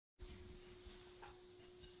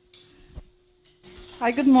Hi,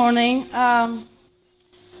 good morning.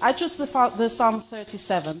 I chose the Psalm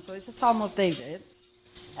 37, so it's a Psalm of David,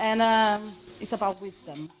 and it's about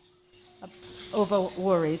wisdom over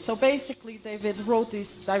worry. So basically, David wrote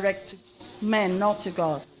this direct to men, not to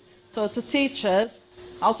God. So to teach us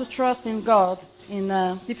how to trust in God in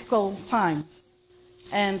difficult times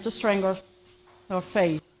and to strengthen our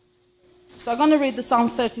faith. So I'm going to read the Psalm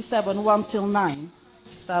 37, 1 till 9,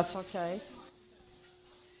 if that's okay.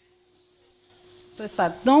 So it's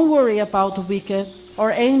that, don't worry about the wicked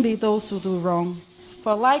or envy those who do wrong.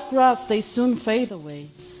 For like grass they soon fade away.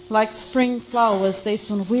 Like spring flowers they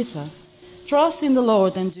soon wither. Trust in the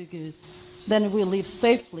Lord and do good. Then we'll live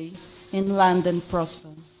safely in land and prosper.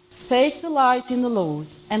 Take delight in the Lord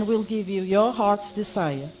and we'll give you your heart's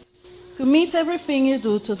desire. Commit everything you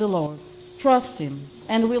do to the Lord. Trust him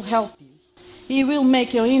and we'll help you. He will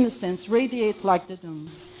make your innocence radiate like the dawn,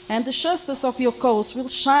 and the justice of your cause will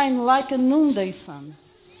shine like a noonday sun.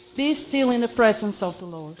 Be still in the presence of the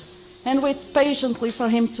Lord, and wait patiently for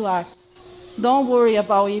him to act. Don't worry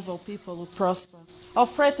about evil people who prosper, or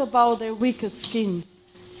fret about their wicked schemes.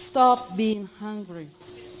 Stop being hungry.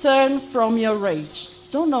 Turn from your rage.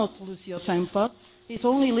 Do not lose your temper. It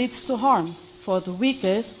only leads to harm, for the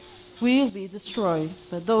wicked will be destroyed,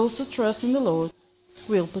 but those who trust in the Lord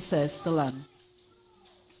will possess the land.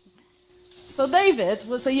 So David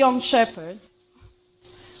was a young shepherd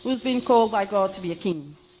who's been called by God to be a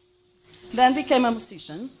king. Then became a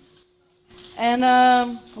musician,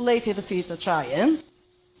 and later defeated a giant,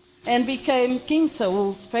 and became King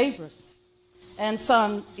Saul's favorite, and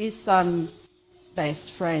his son's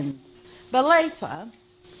best friend. But later,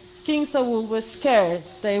 King Saul was scared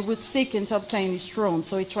they would seek him to obtain his throne,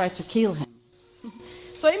 so he tried to kill him.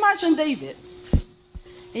 So imagine David,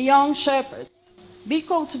 a young shepherd, be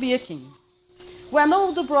called to be a king, when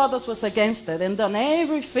all the brothers was against it and done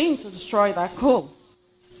everything to destroy that call.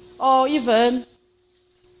 Or even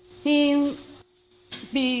him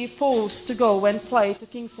be forced to go and play to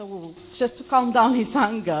King Saul just to calm down his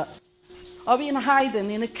anger. Or being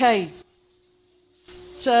hiding in a cave,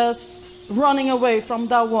 just running away from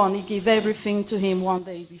that one he gave everything to him one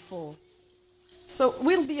day before. So it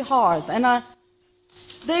will be hard. And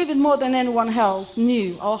David, more than anyone else,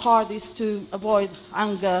 knew how hard it is to avoid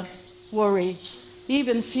anger, worry,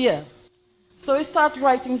 even fear. So he started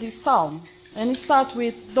writing this psalm, and he starts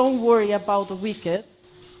with, don't worry about the wicked,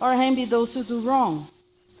 or envy those who do wrong.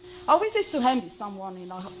 Always is to envy someone,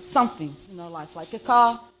 something in our life, like a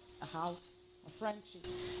car, a house, a friendship,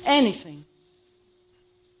 anything.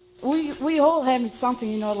 We all envy something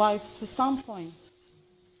in our lives at some point.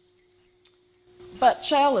 But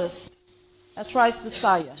jealous tries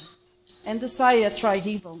desire, and desire tries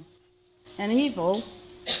evil, and evil,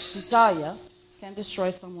 desire, can destroy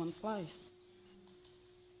someone's life.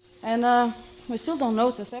 And we still don't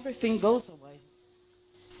notice, everything goes away.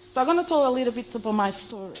 So I'm going to tell a little bit about my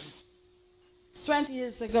story. 20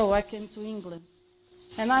 years ago, I came to England,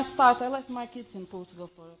 and I left my kids in Portugal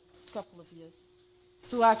for a couple of years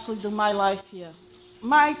to actually do my life here.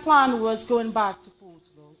 My plan was going back to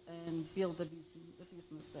Portugal and build a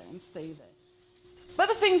business there and stay there. But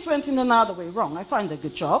the things went in another way wrong. I found a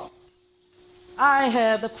good job. I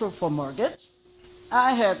had approved for mortgage.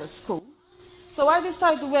 I had a school. So I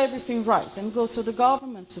decided to do everything right and go to the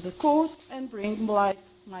government, to the court, and bring my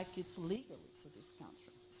kids legally to this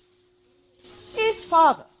country. His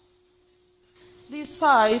father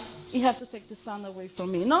decided he had to take the son away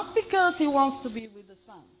from me, not because he wants to be with the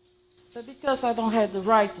son, but because I don't have the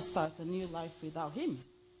right to start a new life without him.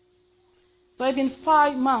 So I've been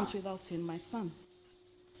 5 months without seeing my son,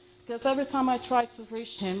 because every time I try to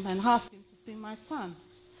reach him and ask him to see my son,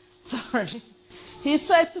 he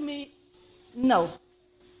said to me, no,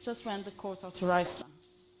 just when the court authorized them.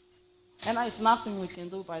 And there's nothing we can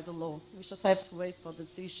do by the law. We just have to wait for the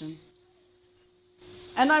decision.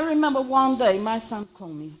 And I remember one day my son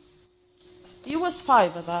called me. He was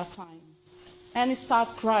 5 at that time. And he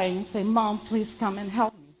started crying and saying, Mom, please come and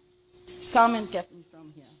help me. Come and get me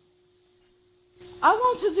from here. I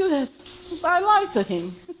want to do it, but I lied to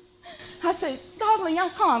him. I said, darling, I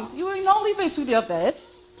can't. You're in holidays with your dad.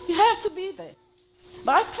 You have to be there.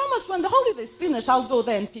 But I promise when the holidays finish, I'll go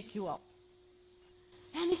there and pick you up.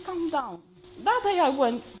 And he calmed down. That day I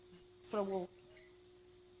went for a walk.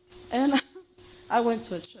 And I went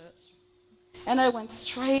to a church. And I went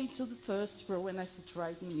straight to the first row, and I sit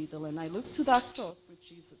right in the middle. And I looked to that cross with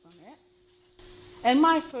Jesus on it. And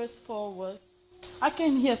my first thought was, I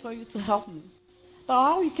came here for you to help me. But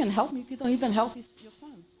how you can help me if you don't even help your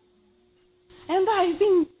son? And I've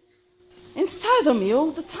been inside of me all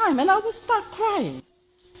the time, and I would start crying.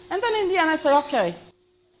 And then in the end I say, okay,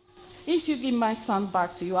 if you give my son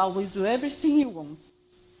back to you, I will do everything you want.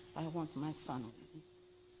 I want my son with me.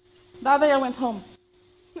 That day I went home.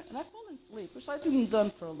 And I fell asleep, which I didn't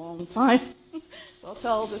do for a long time. I'll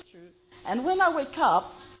tell the truth. And when I wake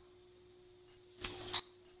up,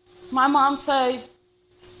 my mom said,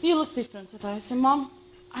 you look different today. I said, Mom,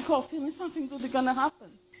 I got a feeling something good is going to happen.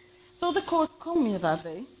 So the court called me that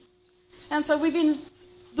day. And so we've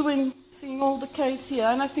been seeing all the case here.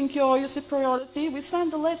 And I think you're your priority. We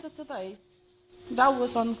sent a letter today. That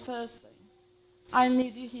was on Thursday. I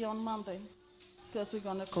need you here on Monday because we're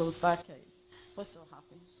going to close that case. We're so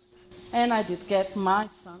happy. And I did get my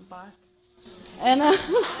son back. And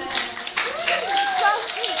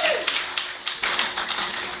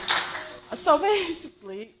so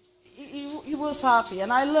basically, he was happy.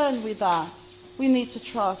 And I learned with that, we need to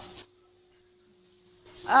trust.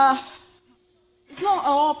 It's not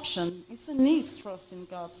an option. It's a need to trust in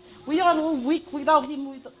God. We are all weak. Without him,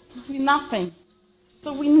 we're nothing.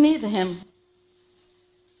 So we need him.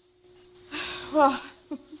 Well,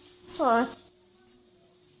 sorry.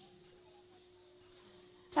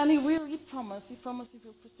 And he promised he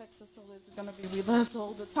will protect us always. He's going to be with us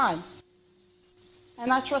all the time.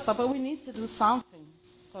 And I trust that, but we need to do something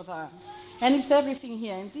for that. And it's everything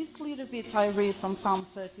here. And this little bit I read from Psalm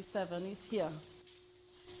 37 is here.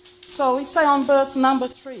 So we say on verse number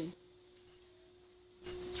 3,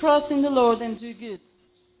 trust in the Lord and do good.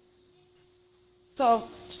 So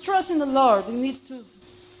to trust in the Lord, you need to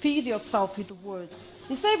feed yourself with the word.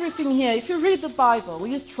 It's everything here. If you read the Bible,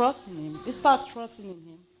 you trust in him. You start trusting in him.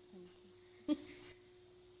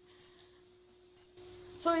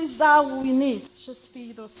 So is that what we need? Just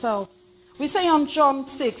feed ourselves. We say on John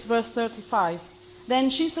 6, verse 35,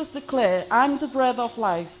 then Jesus declared, I'm the bread of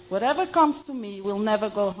life. Whatever comes to me will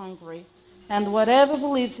never go hungry, and whatever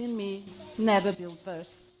believes in me never will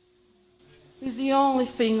thirst. It's the only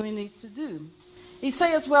thing we need to do. He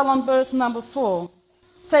says as well on verse number 4,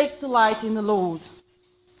 take delight in the Lord.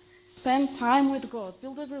 Spend time with God.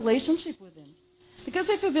 Build a relationship with him.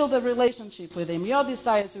 Because if you build a relationship with him, your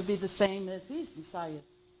desires will be the same as his desires.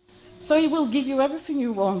 So he will give you everything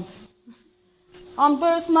you want. On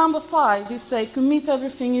verse number 5, he says, commit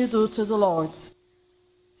everything you do to the Lord.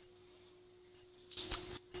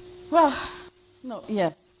 Well, no,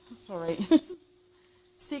 yes, sorry.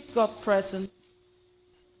 Seek God's presence.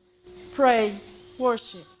 Pray,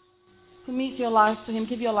 worship. Commit your life to him.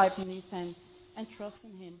 Give your life in his hands. And trust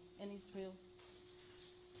in him and his will.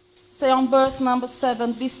 Say on verse number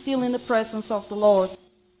 7, be still in the presence of the Lord.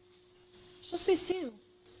 Just be still.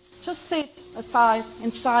 Just sit aside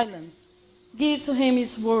in silence. Give to him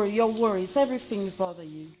his worry, your worries, everything that bother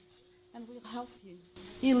you. And we'll help you.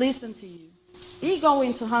 He'll listen to you. He's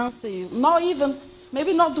going to answer you. Not even,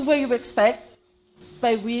 maybe not the way you expect,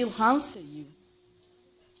 but we'll answer you.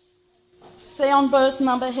 Say on verse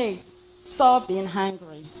number 8, stop being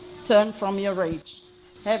hungry. Turn from your rage.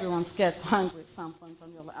 Everyone's get hungry at some point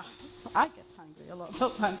on your life. I get hungry a lot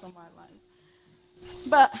of times in my life.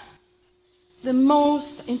 But the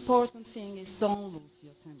most important thing is don't lose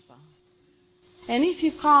your temper. And if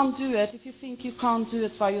you can't do it, if you think you can't do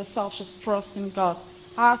it by yourself, just trust in God.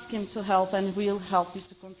 Ask him to help and we'll help you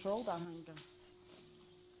to control that hunger.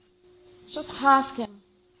 Just ask him.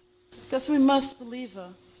 Because we must deliver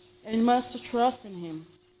and we must trust in him.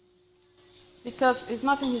 Because it's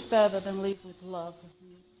nothing is better than live with love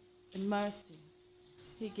and mercy.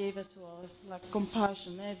 He gave it to us, like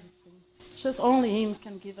compassion, everything. Just only him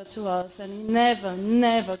can give it to us, and he never,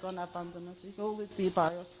 never gonna abandon us. He'll always be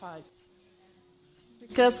by our sides.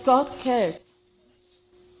 Because God cares.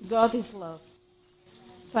 God is love.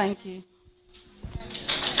 Thank you.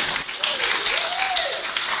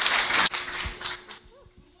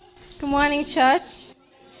 Good morning, church.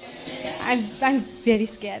 I'm very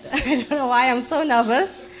scared. I don't know why I'm so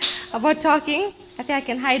nervous about talking. I think I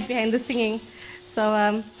can hide behind the singing. So,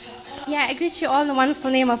 I greet you all in the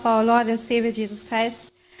wonderful name of our Lord and Savior, Jesus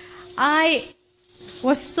Christ. I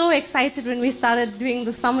was so excited when we started doing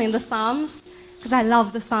the summer in the Psalms, because I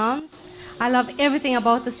love the Psalms. I love everything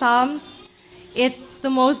about the Psalms. It's the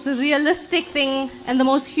most realistic thing and the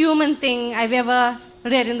most human thing I've ever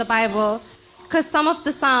read in the Bible. Because some of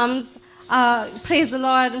the Psalms praise the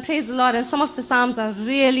Lord, and some of the Psalms are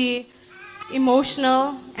really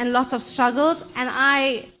emotional and lots of struggles, and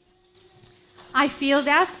I feel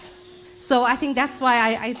that. So I think that's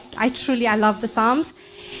why I truly love the Psalms.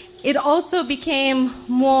 It also became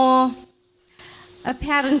more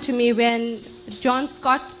apparent to me when John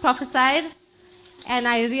Scott prophesied, and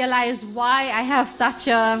I realized why I have such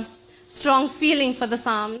a strong feeling for the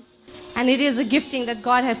Psalms. And it is a gifting that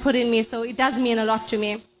God had put in me, so it does mean a lot to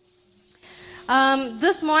me.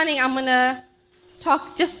 This morning I'm going to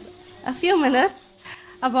talk just a few minutes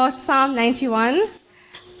about Psalm 91,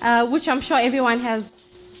 which I'm sure everyone has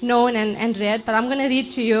known and read, but I'm going to read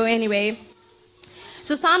to you anyway.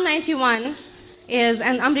 So Psalm 91 is,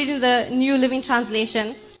 and I'm reading the New Living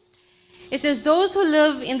Translation. It says, "Those who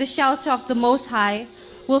live in the shelter of the Most High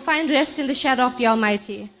will find rest in the shadow of the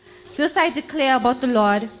Almighty. This I declare about the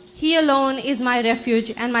Lord. He alone is my refuge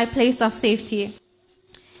and my place of safety.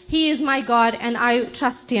 He is my God, and I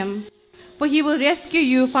trust him. For he will rescue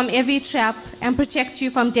you from every trap and protect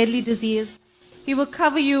you from deadly disease. He will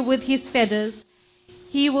cover you with his feathers.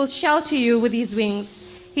 He will shelter you with his wings.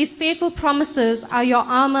 His faithful promises are your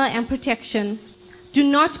armor and protection. Do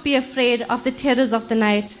not be afraid of the terrors of the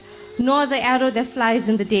night, nor the arrow that flies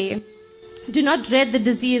in the day. Do not dread the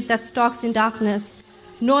disease that stalks in darkness,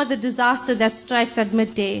 nor the disaster that strikes at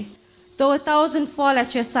midday. Though 1,000 fall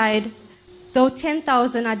at your side, though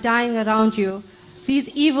 10,000 are dying around you, these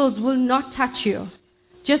evils will not touch you.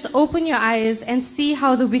 Just open your eyes and see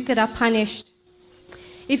how the wicked are punished.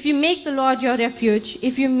 If you make the Lord your refuge,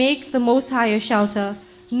 if you make the Most High your shelter,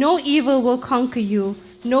 no evil will conquer you,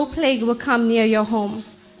 no plague will come near your home.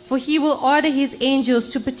 For he will order his angels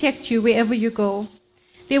to protect you wherever you go.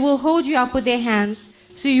 They will hold you up with their hands,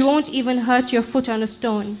 so you won't even hurt your foot on a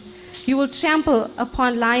stone. You will trample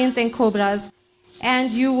upon lions and cobras,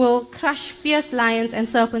 and you will crush fierce lions and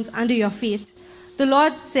serpents under your feet. The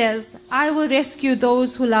Lord says, I will rescue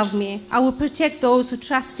those who love me. I will protect those who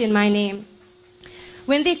trust in my name.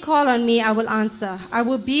 When they call on me, I will answer. I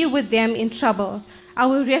will be with them in trouble. I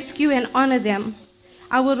will rescue and honor them.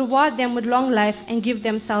 I will reward them with long life and give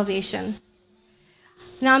them salvation.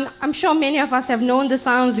 Now, I'm sure many of us have known the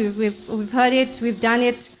Psalms. We've heard it, we've done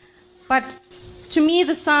it. But to me,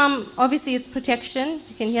 the Psalm, obviously it's protection.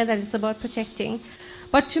 You can hear that it's about protecting.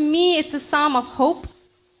 But to me, it's a Psalm of hope.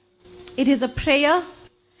 It is a prayer.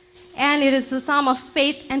 And it is a Psalm of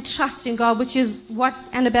faith and trust in God, which is what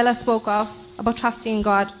Anabela spoke of, about trusting in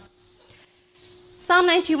God. Psalm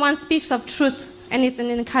 91 speaks of truth, and it's an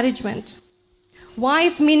encouragement. Why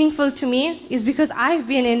it's meaningful to me is because I've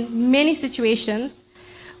been in many situations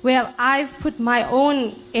where I've put my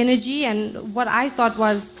own energy and what I thought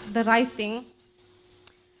was the right thing,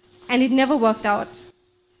 and it never worked out.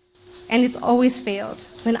 And it's always failed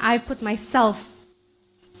when I've put myself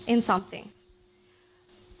in something.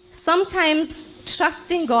 Sometimes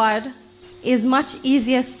trusting God is much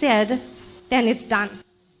easier said than it's done.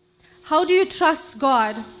 How do you trust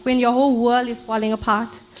God when your whole world is falling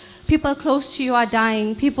apart? People close to you are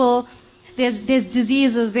dying. There's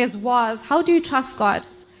diseases, there's wars. How do you trust God?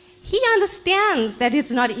 He understands that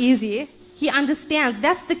it's not easy. He understands.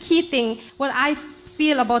 That's the key thing. What I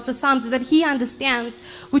feel about the Psalms is that he understands,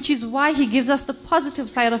 which is why he gives us the positive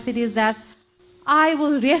side of it, is that I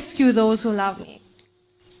will rescue those who love me.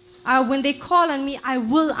 When they call on me, I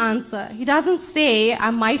will answer. He doesn't say, I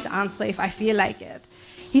might answer if I feel like it.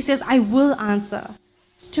 He says, I will answer.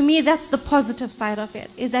 To me, that's the positive side of it,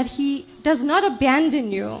 is that he does not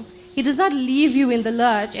abandon you. He does not leave you in the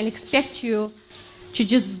lurch and expect you to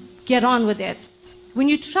just get on with it. When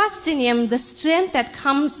you trust in him, the strength that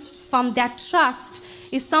comes from that trust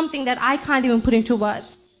is something that I can't even put into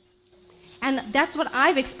words. And that's what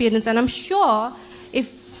I've experienced, and I'm sure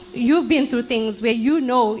if you've been through things where you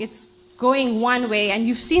know it's going one way and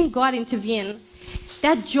you've seen God intervene,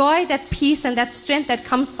 that joy, that peace, and that strength that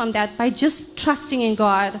comes from that by just trusting in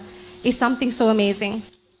God is something so amazing.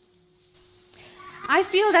 I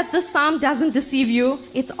feel that this psalm doesn't deceive you.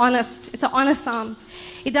 It's honest. It's an honest psalm.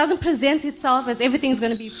 It doesn't present itself as everything's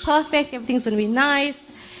going to be perfect, everything's going to be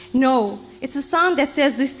nice. No. It's a psalm that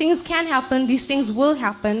says these things can happen, these things will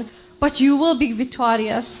happen, but you will be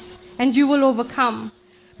victorious and you will overcome.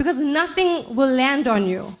 Because nothing will land on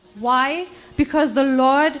you. Why? Because the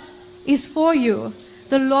Lord is for you.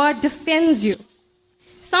 The Lord defends you.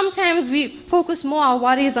 Sometimes we focus more our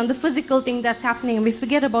worries on the physical thing that's happening and we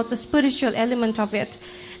forget about the spiritual element of it.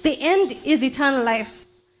 The end is eternal life.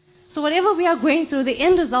 So whatever we are going through, the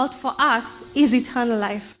end result for us is eternal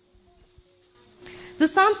life. The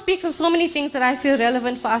psalm speaks of so many things that I feel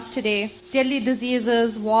relevant for us today. Deadly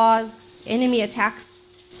diseases, wars, enemy attacks.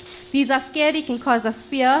 These are scary, can cause us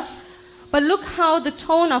fear. But look how the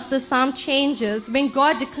tone of the psalm changes when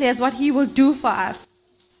God declares what he will do for us.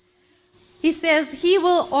 He says he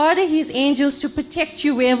will order his angels to protect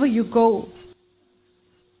you wherever you go.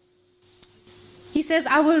 He says,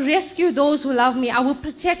 I will rescue those who love me. I will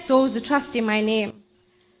protect those who trust in my name.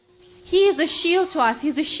 He is a shield to us.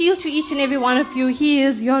 He's a shield to each and every one of you. He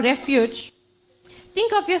is your refuge.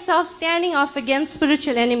 Think of yourself standing off against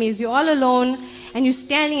spiritual enemies. You're all alone and you're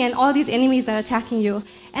standing and all these enemies are attacking you.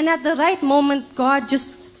 And at the right moment, God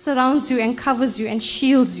just surrounds you and covers you and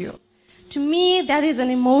shields you. To me, that is an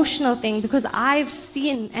emotional thing because I've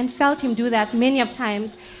seen and felt him do that many of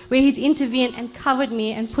times where he's intervened and covered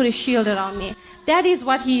me and put a shield around me. That is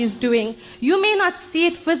what he is doing. You may not see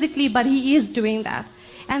it physically, but he is doing that.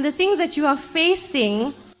 And the things that you are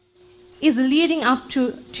facing is leading up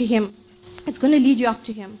to him. It's going to lead you up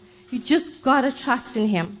to him. You just got to trust in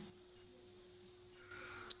him.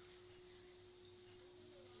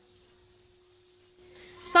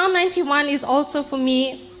 Psalm 91 is also for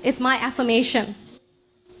me, it's my affirmation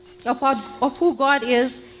of who God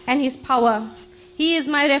is and his power. He is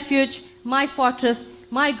my refuge, my fortress,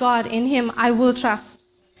 my God. In him I will trust.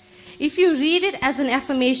 If you read it as an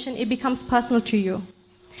affirmation, it becomes personal to you.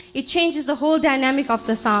 It changes the whole dynamic of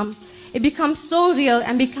the psalm. It becomes so real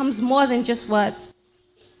and becomes more than just words.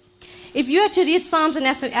 If you had to read Psalms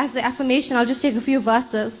as an affirmation, I'll just take a few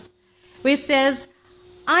verses where it says,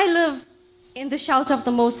 I live in the shelter of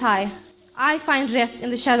the Most High. I find rest in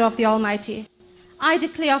the shadow of the Almighty. I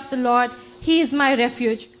declare of the Lord, he is my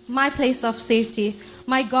refuge, my place of safety.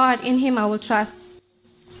 My God, in him I will trust.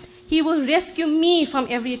 He will rescue me from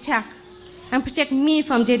every attack and protect me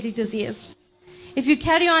from deadly disease. If you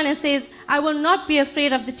carry on and says, I will not be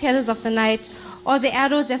afraid of the terrors of the night or the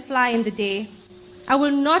arrows that fly in the day. I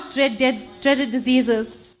will not dread dreaded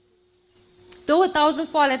diseases. Though 1,000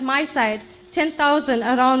 fall at my side, 10,000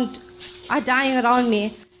 are dying around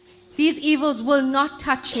me, these evils will not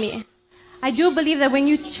touch me. I do believe that when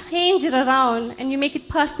you change it around and you make it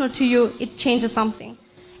personal to you, it changes something.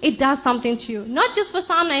 It does something to you. Not just for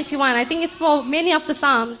Psalm 91. I think it's for many of the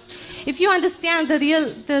Psalms. If you understand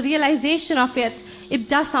the realization of it, it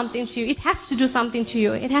does something to you. It has to do something to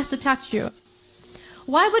you. It has to touch you.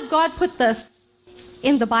 Why would God put this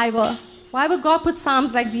in the Bible? Why would God put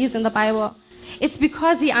Psalms like these in the Bible? It's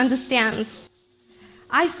because he understands.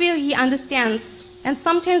 I feel he understands. And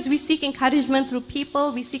sometimes we seek encouragement through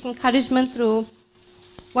people. We seek encouragement through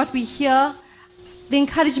what we hear. The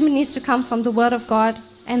encouragement needs to come from the Word of God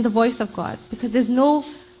and the voice of God, because there's no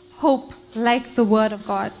hope like the Word of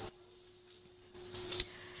God.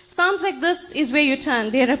 Psalms like this is where you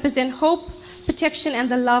turn. They represent hope, protection, and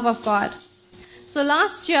the love of God. So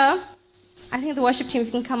last year, I think the worship team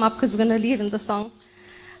can come up because we're going to lead in the song.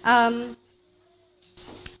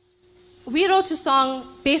 We wrote a song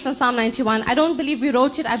based on Psalm 91. I don't believe we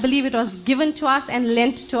wrote it. I believe it was given to us and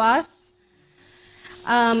lent to us.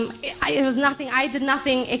 It was nothing. I did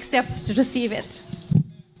nothing except to receive it.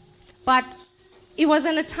 But it was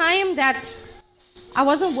in a time that I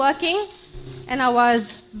wasn't working, and I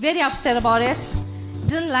was very upset about it.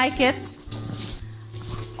 Didn't like it.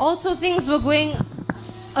 Also, things were going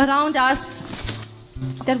around us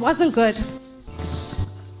that wasn't good.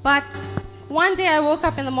 But one day I woke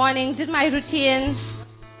up in the morning, did my routine,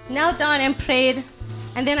 knelt down and prayed,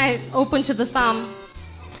 and then I opened to the Psalm.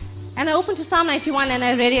 And I opened to Psalm 91 and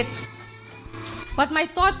I read it. But my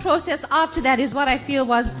thought process after that is what I feel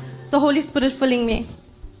was the Holy Spirit filling me.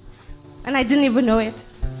 And I didn't even know it.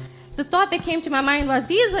 The thought that came to my mind was,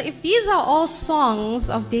 if these are all songs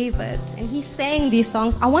of David, and he sang these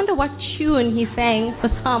songs, I wonder what tune he sang for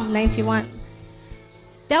Psalm 91.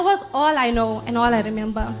 That was all I know and all I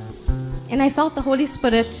remember. And I felt the Holy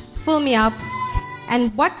Spirit fill me up.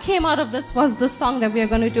 And what came out of this was the song that we are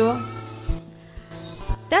going to do.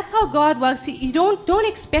 That's how God works. You don't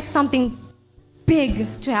expect something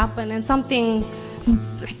big to happen and something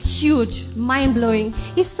like huge, mind-blowing.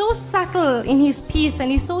 He's so subtle in his peace,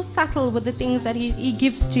 and he's so subtle with the things that he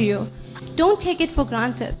gives to you. Don't take it for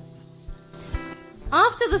granted.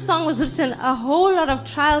 After the song was written, a whole lot of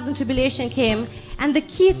trials and tribulation came, and the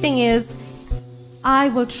key thing is, I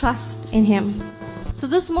will trust in him. So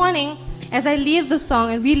this morning, as I lead the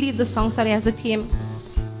song, and we lead the song, as a team,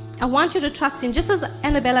 I want you to trust him. Just as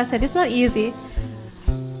Anabela said, it's not easy,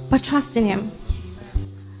 but trust in him.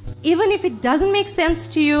 Even if it doesn't make sense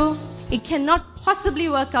to you, it cannot possibly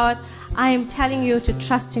work out, I am telling you to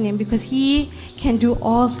trust in him, because he can do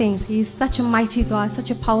all things. He is such a mighty God,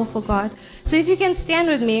 such a powerful God. So if you can stand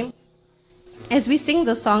with me as we sing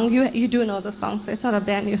the song. You do know the song, so it's not a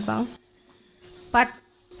brand new song. But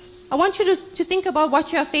I want you to think about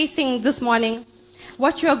what you are facing this morning,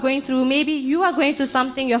 what you are going through. Maybe you are going through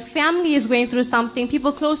something, your family is going through something,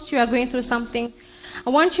 people close to you are going through something. I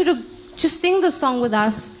want you to just sing the song with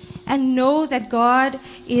us and know that God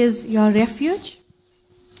is your refuge.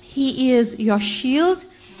 He is your shield,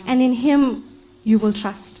 and in him you will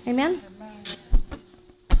trust. Amen?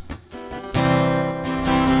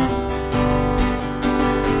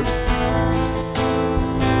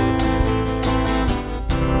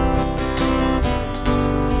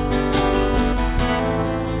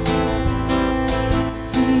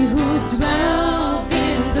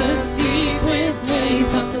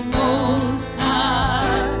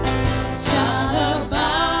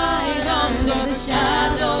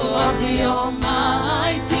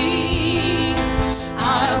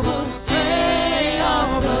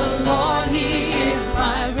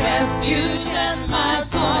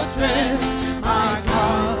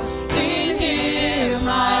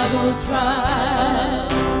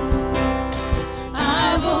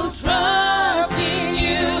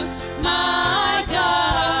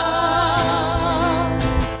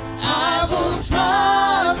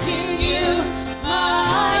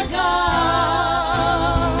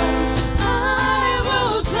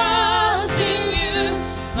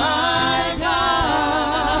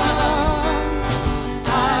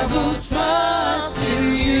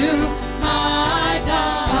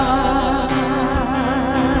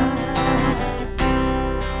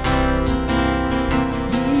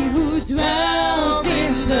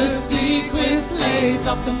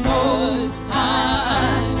 of the Most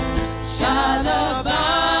High shall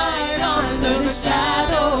abide under the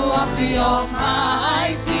shadow of the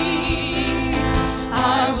Almighty.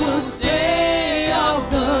 I will say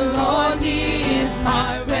of the Lord, He is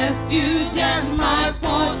my refuge and my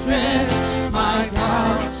fortress, my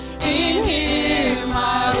God, in Him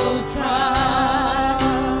I will trust.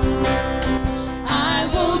 I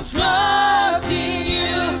will trust in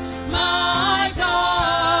You, my God.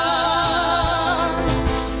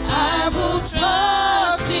 I will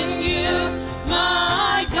trust in You,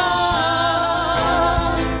 my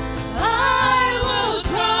God. I will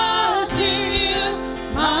trust in You,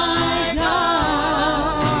 my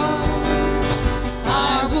God.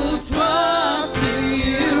 I will trust in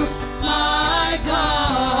You, my God.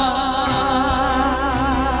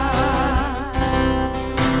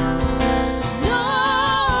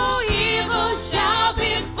 No evil shall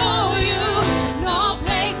befall you, no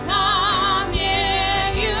plague come near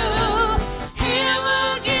you. He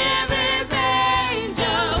will give His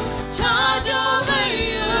angels charge over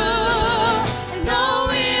you. No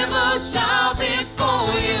evil shall befall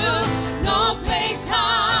you, no plague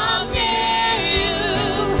come near you.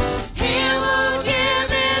 He will give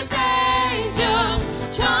His angels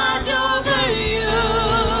charge over you.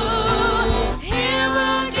 He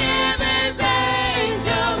will give His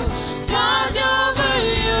angels charge over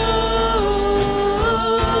you.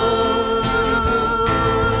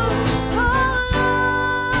 Oh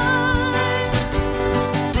Lord,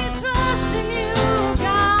 we trust in You,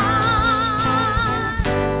 God.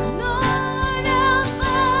 No one else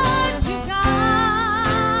but You, God.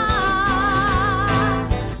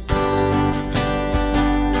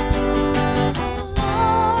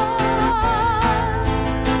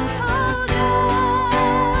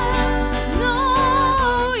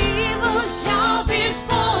 No evil shall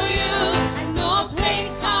befall you, and no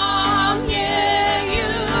plague come near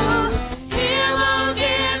you. He will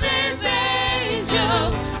give His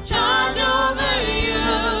angels charge over you.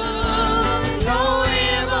 No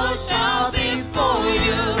evil shall befall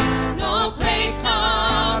you, no plague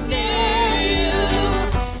come near you.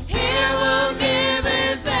 He will give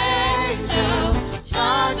His angels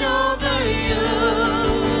charge over you.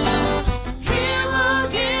 He will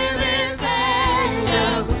give His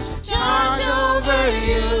angels charge over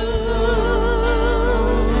you.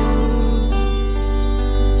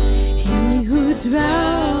 He who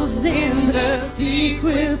dwells in the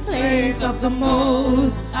secret place of the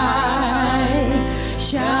Most High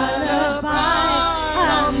shall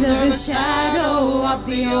abide under the shadow of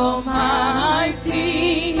the Almighty.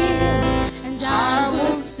 And I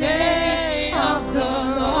will say of the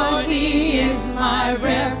Lord, He is my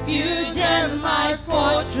refuge and my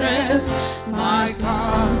fortress, my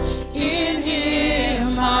God, in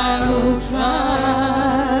Him I will trust.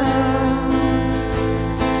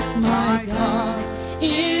 My God,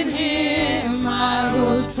 in